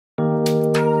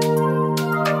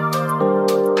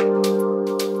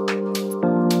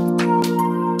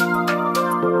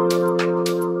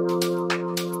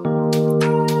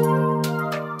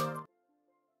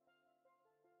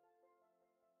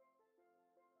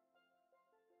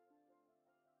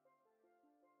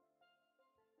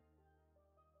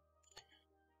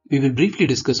We will briefly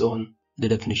discuss on the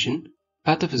definition,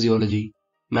 pathophysiology,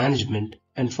 management,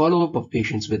 and follow-up of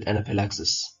patients with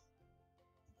anaphylaxis.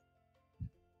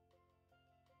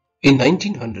 In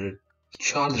 1900,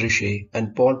 Charles Richet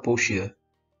and Paul Potier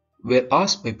were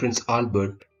asked by Prince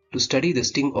Albert to study the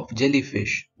sting of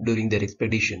jellyfish during their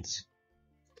expeditions.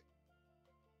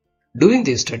 During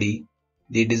their study,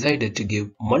 they decided to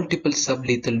give multiple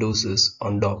sublethal doses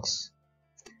on dogs.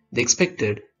 They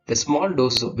expected that small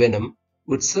doses of venom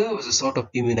would serve as a sort of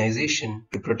immunization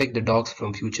to protect the dogs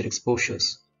from future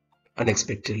exposures.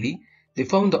 Unexpectedly, they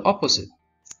found the opposite.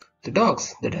 The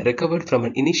dogs that had recovered from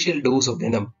an initial dose of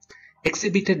venom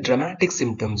exhibited dramatic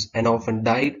symptoms and often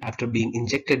died after being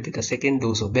injected with a second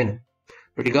dose of venom,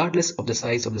 regardless of the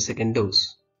size of the second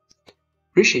dose.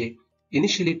 Richet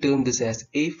initially termed this as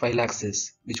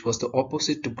aphylaxis, which was the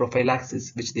opposite to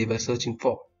prophylaxis which they were searching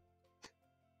for.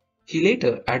 He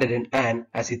later added an "an"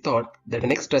 as he thought that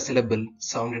an extra syllable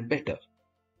sounded better.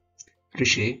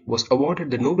 Richet was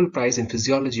awarded the Nobel Prize in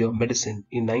Physiology of Medicine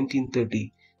in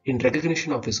 1930 in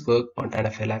recognition of his work on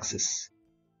anaphylaxis.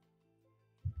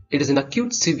 It is an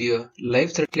acute, severe,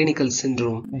 life-threatening clinical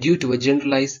syndrome due to a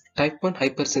generalized type 1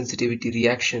 hypersensitivity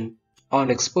reaction on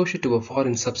exposure to a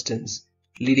foreign substance,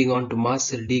 leading on to mast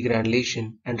cell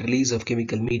degranulation and release of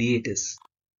chemical mediators.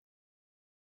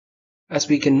 As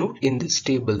we can note in this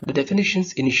table, the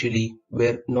definitions initially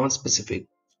were non-specific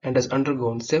and has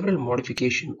undergone several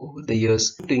modifications over the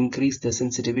years to increase the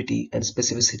sensitivity and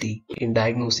specificity in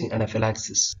diagnosing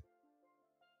anaphylaxis.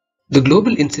 The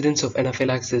global incidence of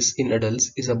anaphylaxis in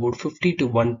adults is about 50 to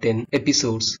 110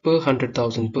 episodes per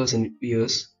 100,000 person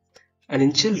years, and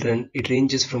in children it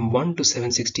ranges from 1 to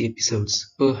 760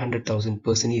 episodes per 100,000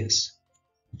 person years.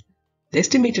 The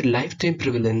estimated lifetime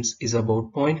prevalence is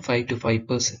about 0.5 to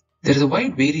 5%. There is a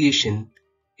wide variation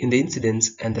in the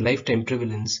incidence and the lifetime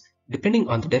prevalence depending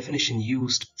on the definition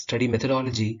used, study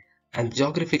methodology, and the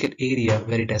geographical area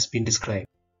where it has been described.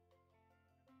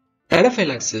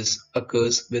 Anaphylaxis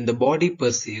occurs when the body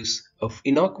perceives of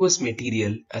innocuous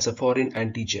material as a foreign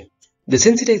antigen. The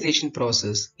sensitization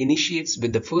process initiates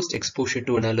with the first exposure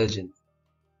to an allergen.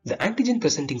 The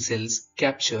antigen-presenting cells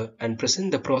capture and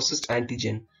present the processed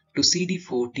antigen to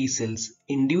CD4 T cells,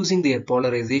 inducing their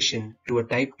polarization to a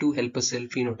type 2 helper cell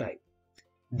phenotype.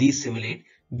 These simulate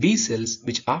B cells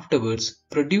which afterwards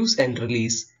produce and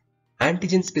release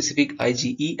antigen-specific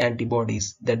IgE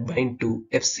antibodies that bind to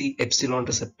Fc epsilon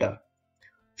receptor.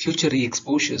 Future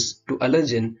re-exposures to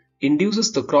allergen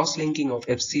induces the cross-linking of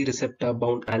Fc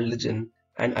receptor-bound allergen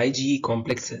and IgE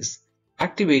complexes,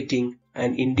 activating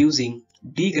and inducing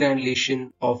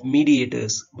degranulation of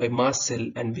mediators by mast cell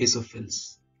and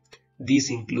basophils.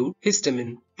 These include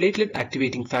histamine, platelet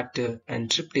activating factor, and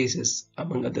tryptases,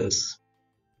 among others.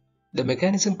 The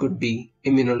mechanism could be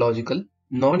immunological,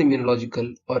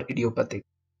 non-immunological, or idiopathic.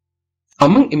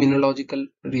 Among immunological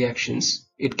reactions,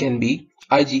 it can be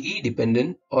IgE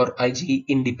dependent or IgE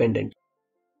independent.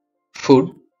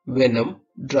 Food, venom,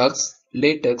 drugs,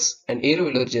 latex, and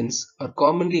aeroallergens are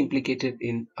commonly implicated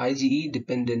in IgE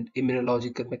dependent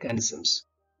immunological mechanisms.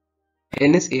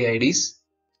 NSAIDs,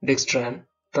 dextran,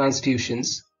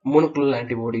 transfusions, monoclonal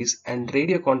antibodies, and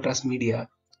radiocontrast media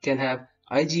can have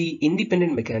IgE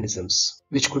independent mechanisms,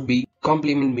 which could be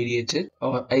complement mediated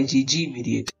or IgG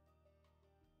mediated.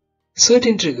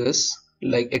 Certain triggers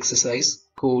like exercise,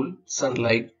 cold,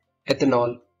 sunlight,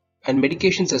 ethanol, and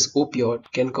medications as opioid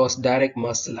can cause direct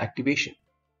mast cell activation.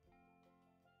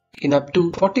 In up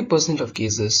to 40% of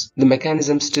cases, the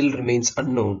mechanism still remains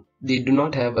unknown. They do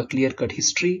not have a clear-cut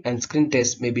history and screen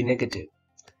tests may be negative.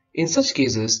 In such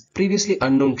cases, previously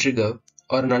unknown trigger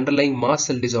or an underlying mast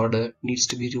cell disorder needs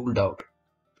to be ruled out.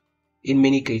 In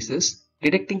many cases,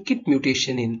 detecting KIT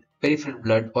mutation in peripheral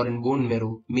blood or in bone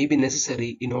marrow may be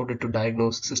necessary in order to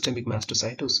diagnose systemic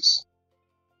mastocytosis.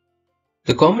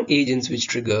 The common agents which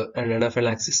trigger an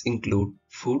anaphylaxis include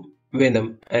food,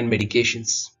 venom, and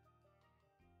medications.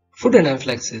 Food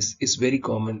anaphylaxis is very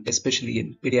common, especially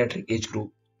in pediatric age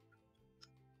group.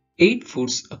 8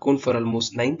 foods account for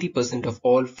almost 90% of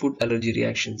all food allergy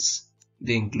reactions.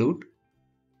 They include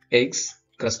eggs,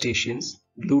 crustaceans,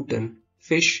 gluten,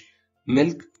 fish,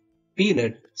 milk,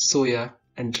 peanut, soya,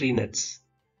 and tree nuts.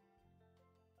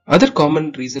 Other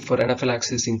common reasons for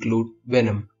anaphylaxis include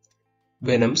venom.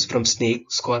 Venoms from snake,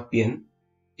 scorpion,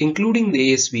 including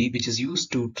the ASV which is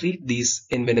used to treat these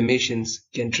envenomations,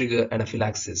 can trigger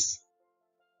anaphylaxis.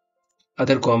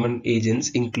 Other common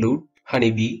agents include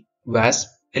honeybee, wasp,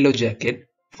 yellow jacket,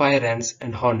 fire ants,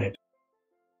 and hornet.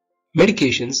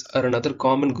 Medications are another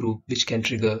common group which can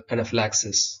trigger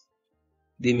anaphylaxis.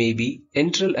 They may be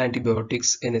enteral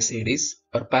antibiotics NSAIDs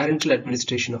or parenteral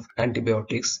administration of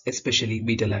antibiotics, especially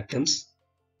beta-lactams,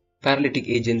 paralytic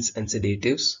agents and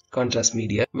sedatives, contrast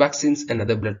media, vaccines and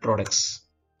other blood products.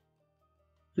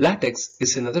 Latex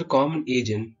is another common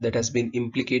agent that has been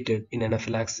implicated in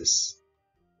anaphylaxis.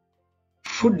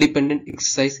 Food-dependent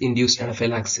exercise-induced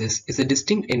anaphylaxis is a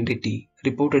distinct entity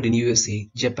reported in USA,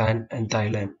 Japan, and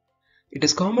Thailand. It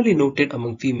is commonly noted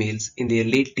among females in their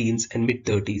late teens and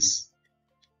mid-30s.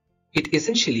 It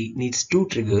essentially needs two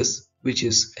triggers, which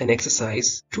is an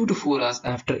exercise 2 to 4 hours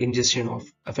after ingestion of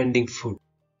offending food.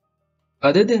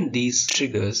 Other than these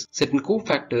triggers, certain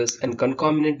cofactors and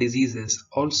concomitant diseases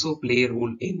also play a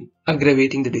role in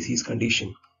aggravating the disease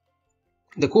condition.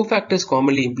 The cofactors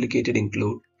commonly implicated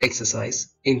include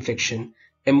exercise, infection,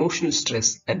 emotional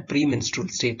stress, and premenstrual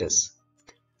status.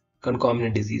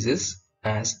 Concomitant diseases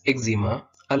as eczema,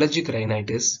 allergic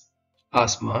rhinitis,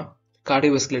 asthma,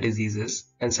 cardiovascular diseases,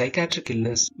 and psychiatric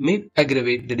illness may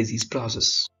aggravate the disease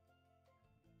process.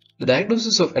 The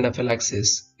diagnosis of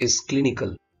anaphylaxis is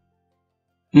clinical.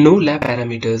 No lab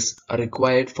parameters are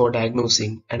required for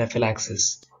diagnosing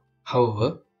anaphylaxis.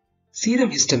 However, serum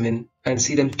histamine and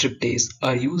serum tryptase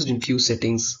are used in few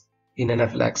settings in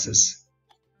anaphylaxis.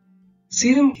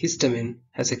 Serum histamine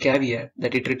has a caveat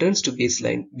that it returns to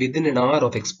baseline within an hour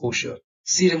of exposure.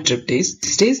 Serum tryptase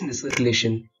stays in the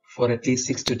circulation for at least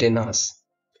 6 to 10 hours.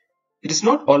 It is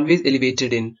not always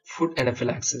elevated in food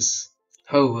anaphylaxis.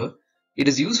 However, it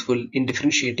is useful in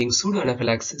differentiating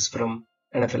pseudoanaphylaxis from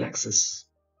anaphylaxis.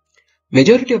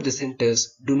 Majority of the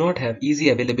centers do not have easy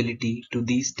availability to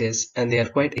these tests and they are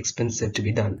quite expensive to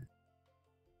be done.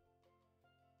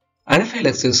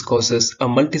 Anaphylaxis causes a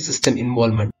multi-system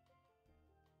involvement.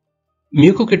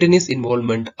 Mucocutaneous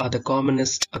involvement are the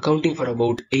commonest, accounting for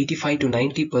about 85 to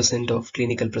 90% of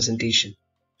clinical presentation.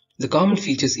 The common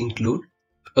features include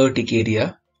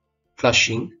urticaria,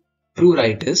 flushing,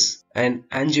 pruritus, and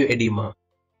angioedema.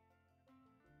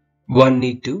 One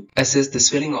need to assess the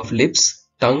swelling of lips,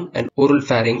 tongue, and oral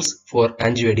pharynx for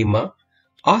angioedema.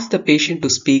 Ask the patient to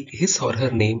speak his or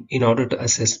her name in order to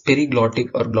assess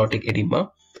periglottic or glottic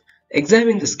edema.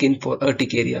 Examine the skin for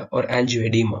urticaria or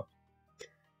angioedema.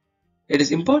 It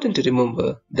is important to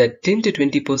remember that 10 to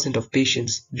 20% of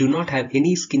patients do not have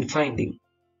any skin finding.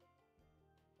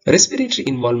 Respiratory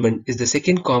involvement is the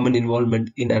second common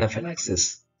involvement in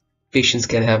anaphylaxis. Patients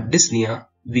can have dyspnea,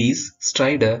 wheeze,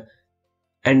 stridor,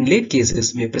 and in late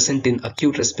cases may present in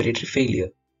acute respiratory failure.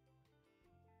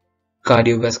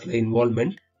 Cardiovascular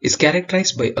involvement is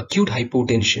characterized by acute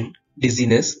hypotension,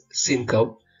 dizziness,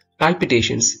 syncope,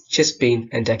 palpitations, chest pain,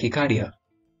 and tachycardia.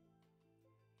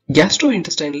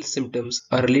 Gastrointestinal symptoms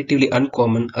are relatively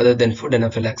uncommon other than food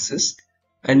anaphylaxis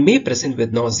and may present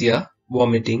with nausea,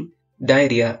 vomiting,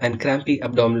 diarrhea, and crampy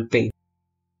abdominal pain.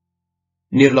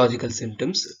 Neurological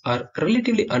symptoms are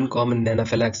relatively uncommon in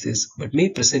anaphylaxis but may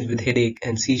present with headache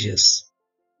and seizures.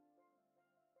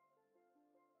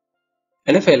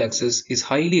 Anaphylaxis is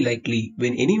highly likely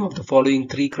when any of the following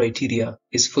three criteria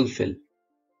is fulfilled.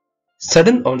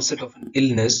 Sudden onset of an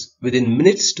illness within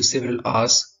minutes to several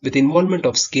hours with involvement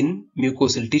of skin,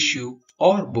 mucosal tissue,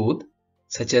 or both,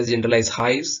 such as generalized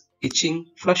hives, itching,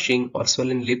 flushing, or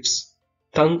swollen lips,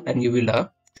 tongue, and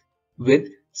uvula, with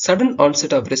sudden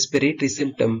onset of respiratory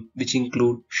symptom which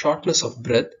include shortness of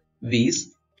breath,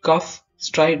 wheeze, cough,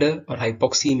 stridor, or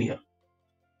hypoxemia.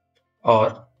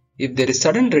 Or if there is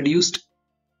sudden reduced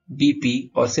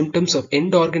BP or symptoms of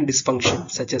end organ dysfunction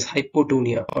such as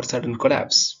hypotonia or sudden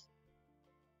collapse.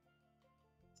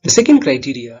 The second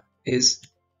criteria is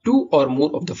two or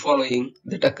more of the following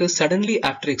that occur suddenly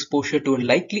after exposure to a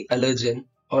likely allergen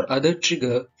or other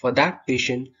trigger for that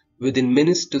patient within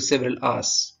minutes to several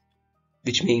hours,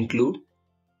 which may include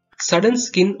sudden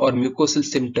skin or mucosal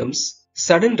symptoms,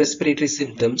 sudden respiratory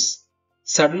symptoms,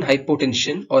 sudden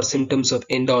hypotension or symptoms of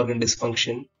end organ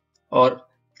dysfunction, or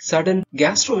sudden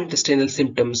gastrointestinal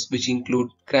symptoms which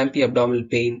include crampy abdominal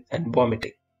pain and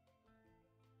vomiting.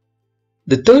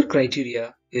 The third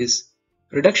criteria is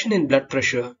reduction in blood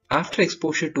pressure after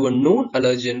exposure to a known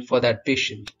allergen for that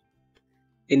patient.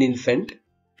 In infant,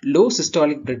 low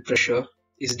systolic blood pressure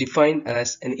is defined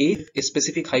as an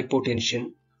age-specific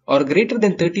hypotension or greater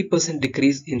than 30%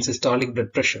 decrease in systolic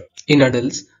blood pressure. In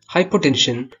adults,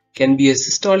 hypotension can be a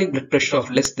systolic blood pressure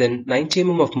of less than 90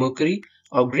 mm of mercury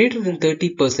or greater than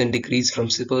 30% decrease from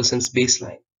a person's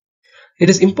baseline. It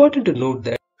is important to note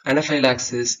that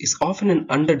anaphylaxis is often an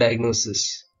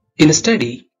underdiagnosis. In a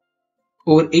study,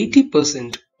 over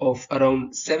 80% of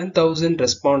around 7,000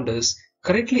 responders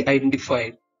correctly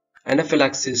identified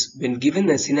anaphylaxis when given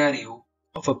a scenario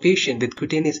of a patient with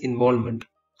cutaneous involvement.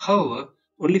 However,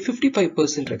 Only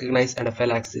 55% recognize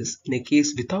anaphylaxis in a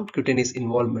case without cutaneous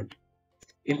involvement.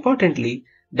 Importantly,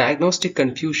 diagnostic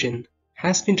confusion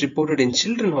has been reported in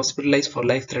children hospitalized for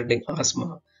life-threatening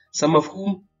asthma, some of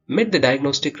whom met the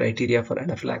diagnostic criteria for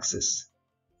anaphylaxis.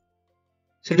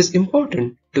 So it is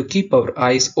important to keep our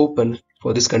eyes open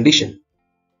for this condition.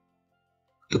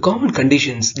 The common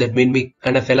conditions that mimic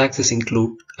anaphylaxis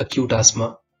include acute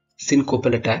asthma,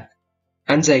 syncopal attack,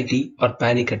 anxiety or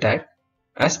panic attack,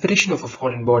 aspiration of a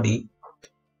foreign body,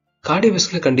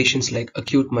 cardiovascular conditions like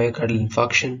acute myocardial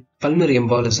infarction, pulmonary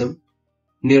embolism,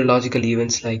 neurological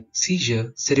events like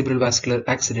seizure, cerebral vascular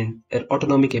accident, or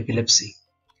autonomic epilepsy.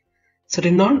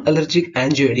 Certain non-allergic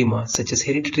angioedema such as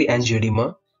hereditary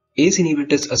angioedema, ACE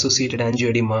inhibitors associated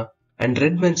angioedema, and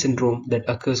Redman syndrome that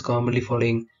occurs commonly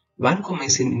following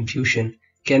vancomycin infusion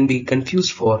can be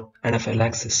confused for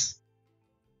anaphylaxis.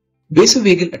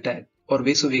 Vasovagal attack or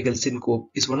vasovagal syncope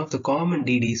is one of the common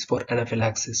DDs for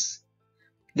anaphylaxis.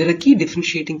 There are key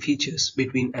differentiating features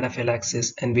between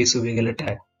anaphylaxis and vasovagal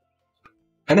attack.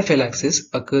 Anaphylaxis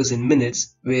occurs in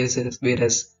minutes, whereas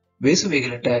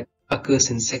vasovagal attack occurs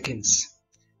in seconds.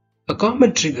 A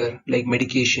common trigger like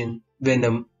medication,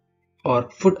 venom,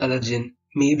 or food allergen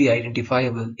may be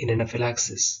identifiable in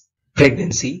anaphylaxis.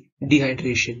 Pregnancy,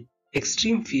 dehydration,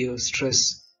 extreme fear,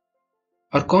 stress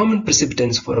are common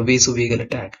precipitants for a vasovagal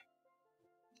attack.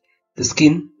 The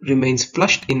skin remains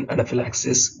flushed in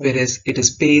anaphylaxis, whereas it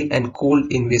is pale and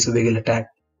cold in vasovagal attack.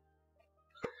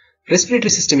 Respiratory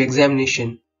system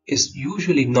examination is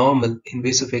usually normal in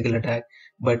vasovagal attack,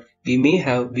 but we may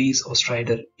have wheeze or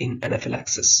stridor in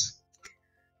anaphylaxis.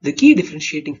 The key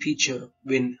differentiating feature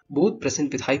when both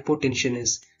present with hypotension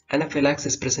is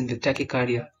anaphylaxis present with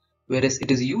tachycardia, whereas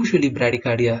it is usually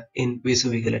bradycardia in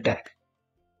vasovagal attack.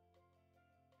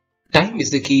 Time is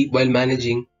the key while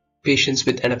managing patients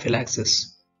with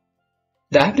anaphylaxis.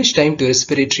 The average time to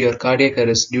respiratory or cardiac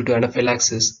arrest due to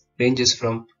anaphylaxis ranges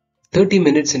from 30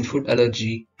 minutes in food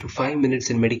allergy to 5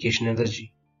 minutes in medication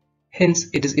allergy. Hence,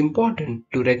 it is important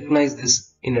to recognize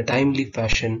this in a timely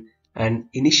fashion and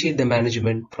initiate the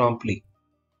management promptly.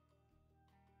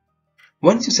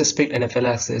 Once you suspect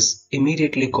anaphylaxis,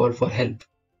 immediately call for help.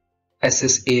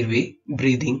 Assess airway,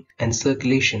 breathing, and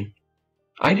circulation.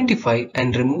 Identify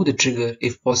and remove the trigger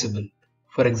if possible.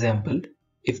 For example,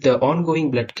 if the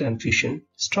ongoing blood transfusion,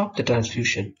 stop the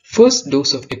transfusion. First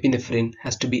dose of epinephrine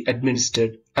has to be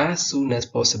administered as soon as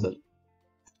possible.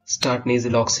 Start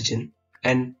nasal oxygen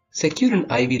and secure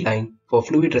an IV line for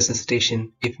fluid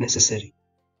resuscitation if necessary.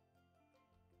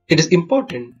 It is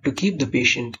important to keep the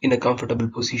patient in a comfortable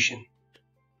position.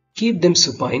 Keep them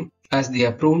supine as they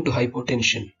are prone to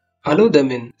hypotension. Allow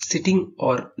them in sitting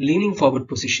or leaning forward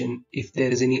position if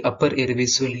there is any upper airway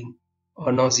swelling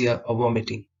or nausea or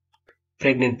vomiting.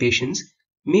 Pregnant patients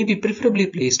may be preferably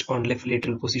placed on left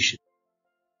lateral position.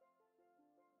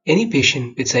 Any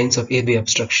patient with signs of airway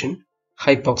obstruction,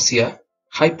 hypoxia,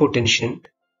 hypotension,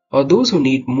 or those who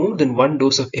need more than one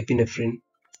dose of epinephrine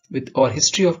with or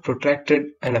history of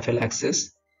protracted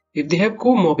anaphylaxis, if they have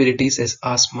comorbidities as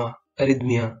asthma,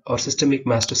 arrhythmia, or systemic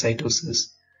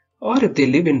mastocytosis, or if they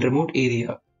live in remote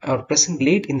area or present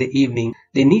late in the evening,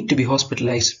 they need to be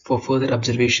hospitalized for further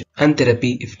observation and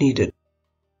therapy if needed.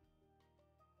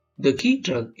 The key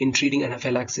drug in treating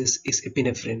anaphylaxis is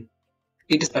epinephrine.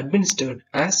 It is administered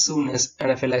as soon as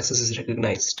anaphylaxis is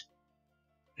recognized.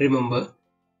 Remember,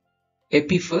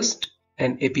 epi first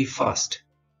and epi fast.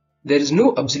 There is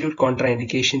no absolute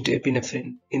contraindication to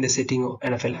epinephrine in the setting of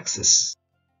anaphylaxis.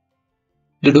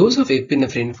 The dose of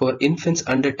epinephrine for infants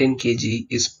under 10 kg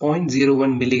is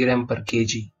 0.01 mg per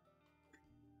kg.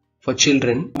 For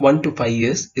children 1 to 5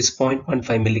 years is 0.15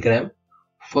 mg.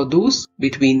 For those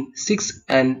between 6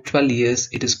 and 12 years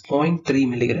it is 0.3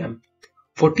 mg.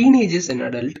 For teenagers and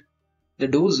adult, the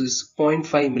dose is 0.5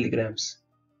 mg.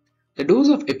 The dose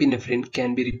of epinephrine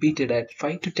can be repeated at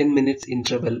 5 to 10 minutes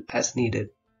interval as needed.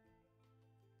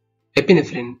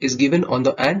 Epinephrine is given on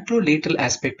the anterolateral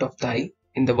aspect of thigh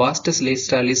in the vastus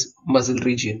lateralis muscle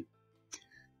region.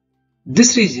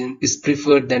 This region is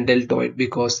preferred than deltoid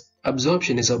because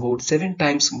absorption is about 7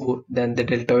 times more than the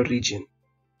deltoid region.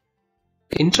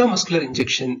 Intramuscular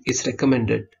injection is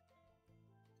recommended.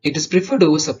 It is preferred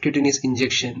over subcutaneous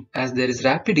injection as there is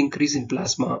rapid increase in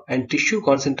plasma and tissue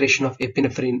concentration of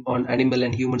epinephrine on animal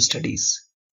and human studies.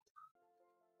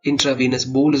 Intravenous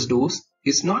bolus dose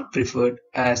is not preferred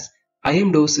as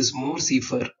IM dose is more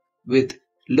safer with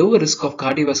lower risk of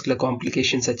cardiovascular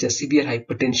complications such as severe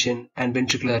hypertension and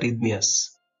ventricular arrhythmias.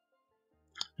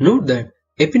 Note that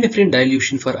epinephrine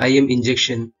dilution for IM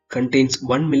injection contains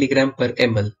 1 mg per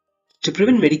ml. To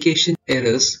prevent medication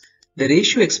errors, The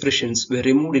ratio expressions were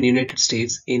removed in United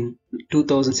States in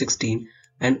 2016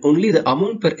 and only the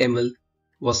amount per ml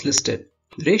was listed.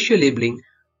 The ratio labeling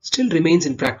still remains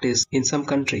in practice in some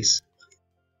countries.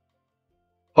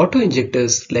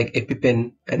 Autoinjectors like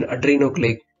epipen and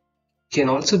adrenoclick can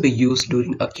also be used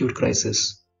during acute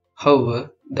crisis.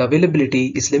 However, the availability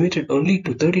is limited only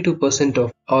to 32%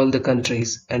 of all the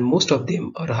countries, and most of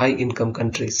them are high-income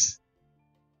countries.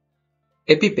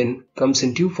 EpiPen comes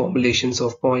in two formulations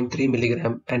of 0.3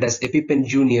 mg and as EpiPen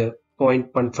Junior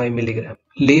 0.15 mg,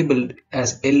 labeled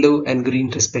as yellow and green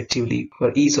respectively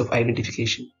for ease of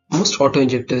identification. Most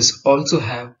autoinjectors also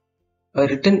have a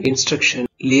written instruction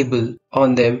label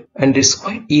on them and it's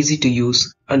quite easy to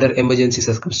use under emergency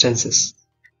circumstances.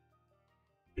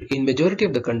 In majority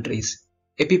of the countries,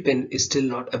 EpiPen is still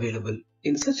not available.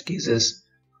 In such cases,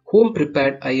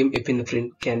 home-prepared IM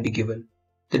epinephrine can be given.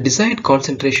 The desired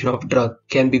concentration of drug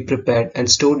can be prepared and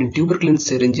stored in tuberculin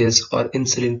syringes or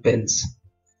insulin pens.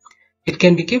 It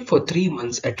can be kept for 3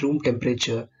 months at room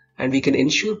temperature and we can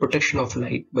ensure protection of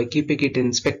light by keeping it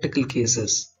in spectacle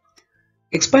cases.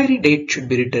 Expiry date should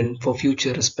be written for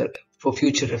future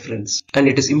reference, and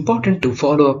it is important to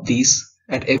follow up these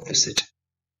at every visit.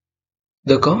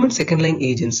 The common second-line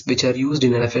agents which are used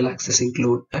in anaphylaxis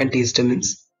include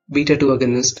antihistamines, beta-2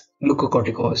 agonist,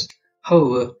 glucocorticoids.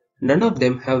 However, none of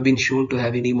them have been shown to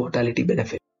have any mortality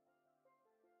benefit.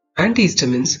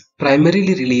 Antihistamines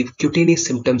primarily relieve cutaneous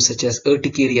symptoms such as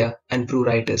urticaria and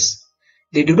pruritus.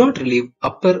 They do not relieve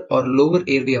upper or lower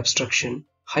airway obstruction,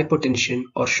 hypotension,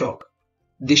 or shock.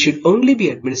 They should only be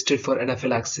administered for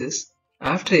anaphylaxis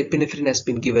after epinephrine has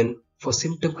been given for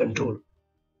symptom control.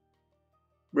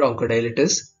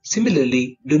 Bronchodilators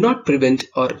similarly do not prevent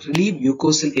or relieve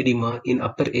mucosal edema in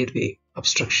upper airway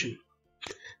obstruction.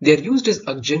 They are used as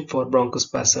adjunct for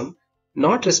bronchospasm,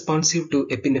 not responsive to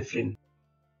epinephrine.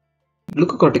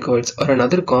 Glucocorticoids are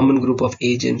another common group of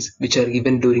agents which are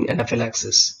given during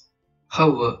anaphylaxis.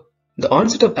 However, the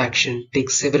onset of action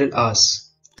takes several hours.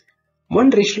 One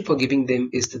rationale for giving them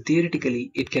is that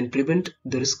theoretically it can prevent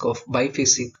the risk of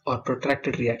biphasic or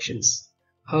protracted reactions.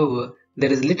 However,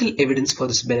 there is little evidence for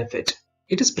this benefit.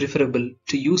 It is preferable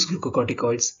to use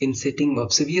glucocorticoids in setting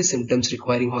of severe symptoms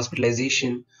requiring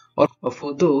hospitalization or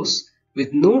for those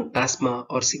with known asthma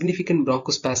or significant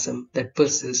bronchospasm that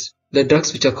persists. The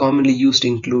drugs which are commonly used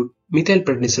include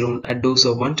methylprednisolone at dose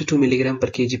of 1 to 2 mg per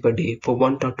kg per day for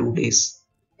 1 or 2 days.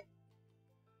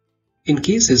 In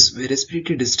cases where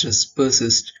respiratory distress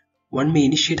persists, one may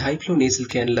initiate high-flow nasal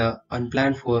cannula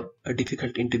unplanned for a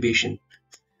difficult intubation.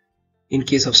 In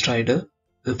case of stridor,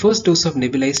 the first dose of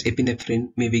nebulized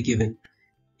epinephrine may be given.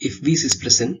 If wheeze is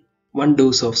present, 1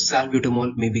 dose of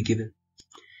salbutamol may be given.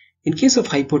 In case of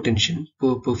hypotension,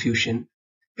 poor perfusion,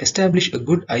 establish a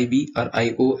good IV or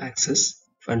IO access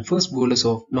and first bolus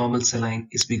of normal saline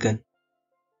is begun.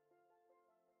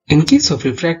 In case of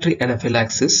refractory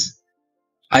anaphylaxis,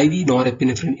 IV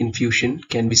norepinephrine infusion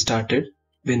can be started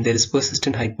when there is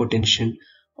persistent hypotension,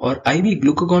 or IV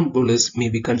glucagon bolus may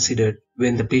be considered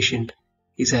when the patient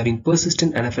is having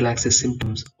persistent anaphylaxis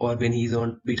symptoms or when he is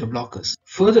on beta blockers.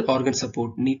 Further organ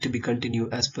support need to be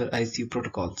continued as per ICU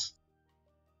protocols.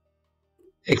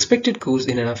 Expected course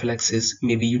in anaphylaxis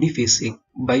may be uniphasic,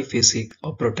 biphasic,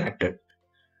 or protracted.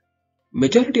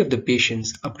 Majority of the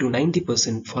patients, up to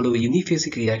 90%, follow a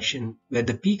uniphasic reaction where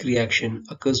the peak reaction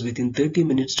occurs within 30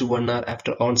 minutes to 1 hour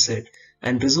after onset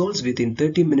and resolves within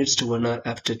 30 minutes to 1 hour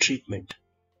after treatment.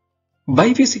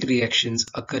 Biphasic reactions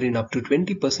occur in up to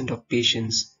 20% of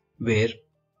patients where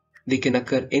they can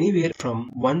occur anywhere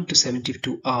from 1 to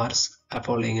 72 hours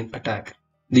following an attack.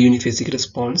 The uniphasic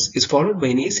response is followed by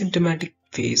an asymptomatic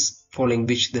phase following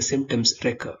which the symptoms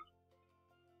recur.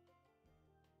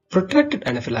 Protracted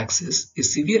anaphylaxis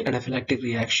is severe anaphylactic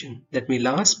reaction that may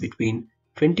last between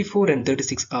 24 and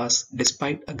 36 hours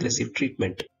despite aggressive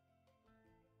treatment.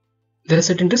 There are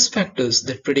certain risk factors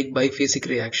that predict biphasic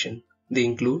reaction. They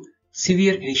include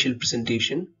severe initial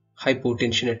presentation,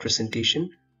 hypotension at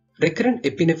presentation, recurrent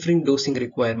epinephrine dosing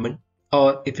requirement,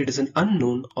 or if it is an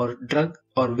unknown or drug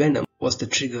or venom was the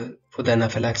trigger for the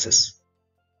anaphylaxis.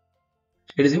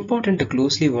 It is important to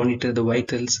closely monitor the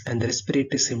vitals and the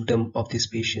respiratory symptom of these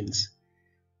patients.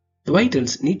 The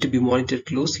vitals need to be monitored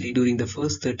closely during the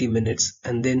first 30 minutes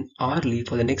and then hourly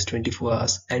for the next 24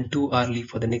 hours and 2 hourly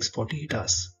for the next 48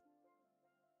 hours.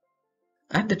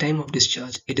 At the time of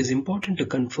discharge, it is important to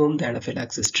confirm the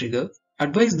anaphylaxis trigger,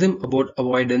 advise them about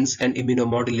avoidance and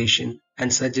immunomodulation,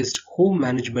 and suggest home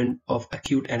management of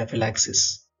acute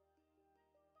anaphylaxis.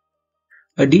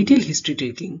 A detailed history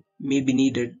taking may be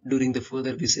needed during the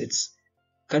further visits.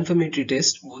 Confirmatory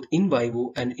tests both in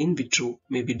vivo and in vitro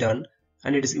may be done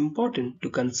and it is important to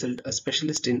consult a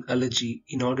specialist in allergy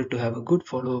in order to have a good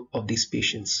follow-up of these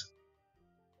patients.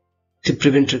 To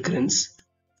prevent recurrence,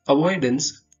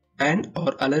 avoidance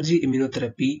and/or allergy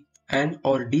immunotherapy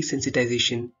and/or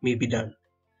desensitization may be done.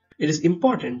 It is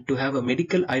important to have a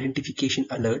medical identification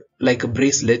alert like a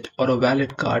bracelet or a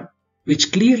wallet card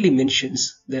which clearly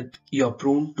mentions that you are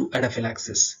prone to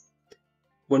anaphylaxis.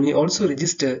 One may also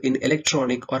register in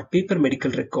electronic or paper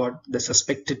medical record the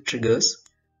suspected triggers,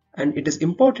 and it is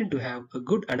important to have a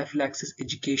good anaphylaxis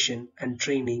education and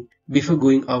training before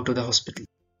going out of the hospital.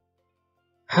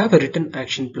 Have a written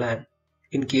action plan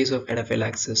in case of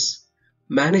anaphylaxis.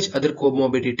 Manage other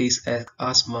comorbidities as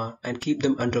asthma and keep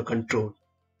them under control.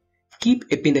 Keep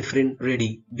epinephrine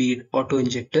ready, be it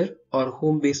auto-injector or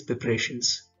home-based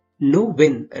preparations. Know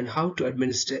when and how to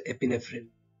administer epinephrine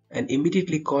and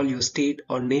immediately call your state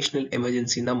or national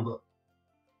emergency number.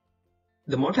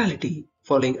 The mortality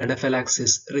following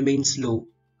anaphylaxis remains low.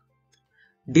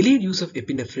 Delayed use of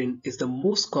epinephrine is the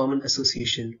most common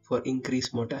association for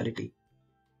increased mortality.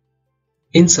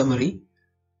 In summary,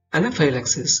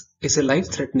 anaphylaxis is a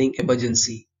life-threatening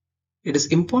emergency. It is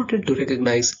important to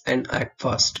recognize and act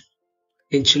fast.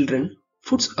 In children,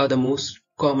 foods are the most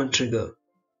common trigger.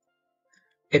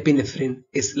 Epinephrine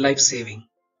is life-saving.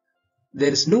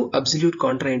 There is no absolute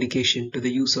contraindication to the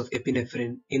use of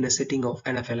epinephrine in a setting of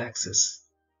anaphylaxis.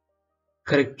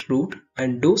 Correct route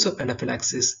and dose of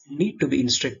anaphylaxis need to be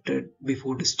instructed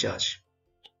before discharge.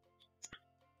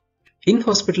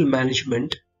 In-hospital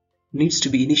management needs to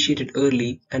be initiated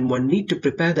early, and one need to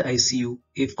prepare the ICU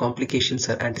if complications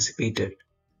are anticipated.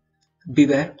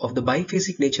 Beware of the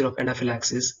biphasic nature of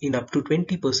anaphylaxis in up to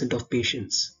 20% of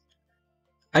patients.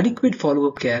 Adequate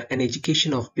follow-up care and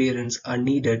education of parents are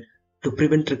needed to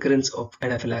prevent recurrence of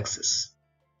anaphylaxis.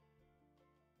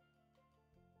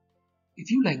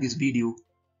 If you like this video,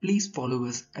 please follow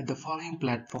us at the following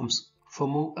platforms for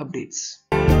more updates.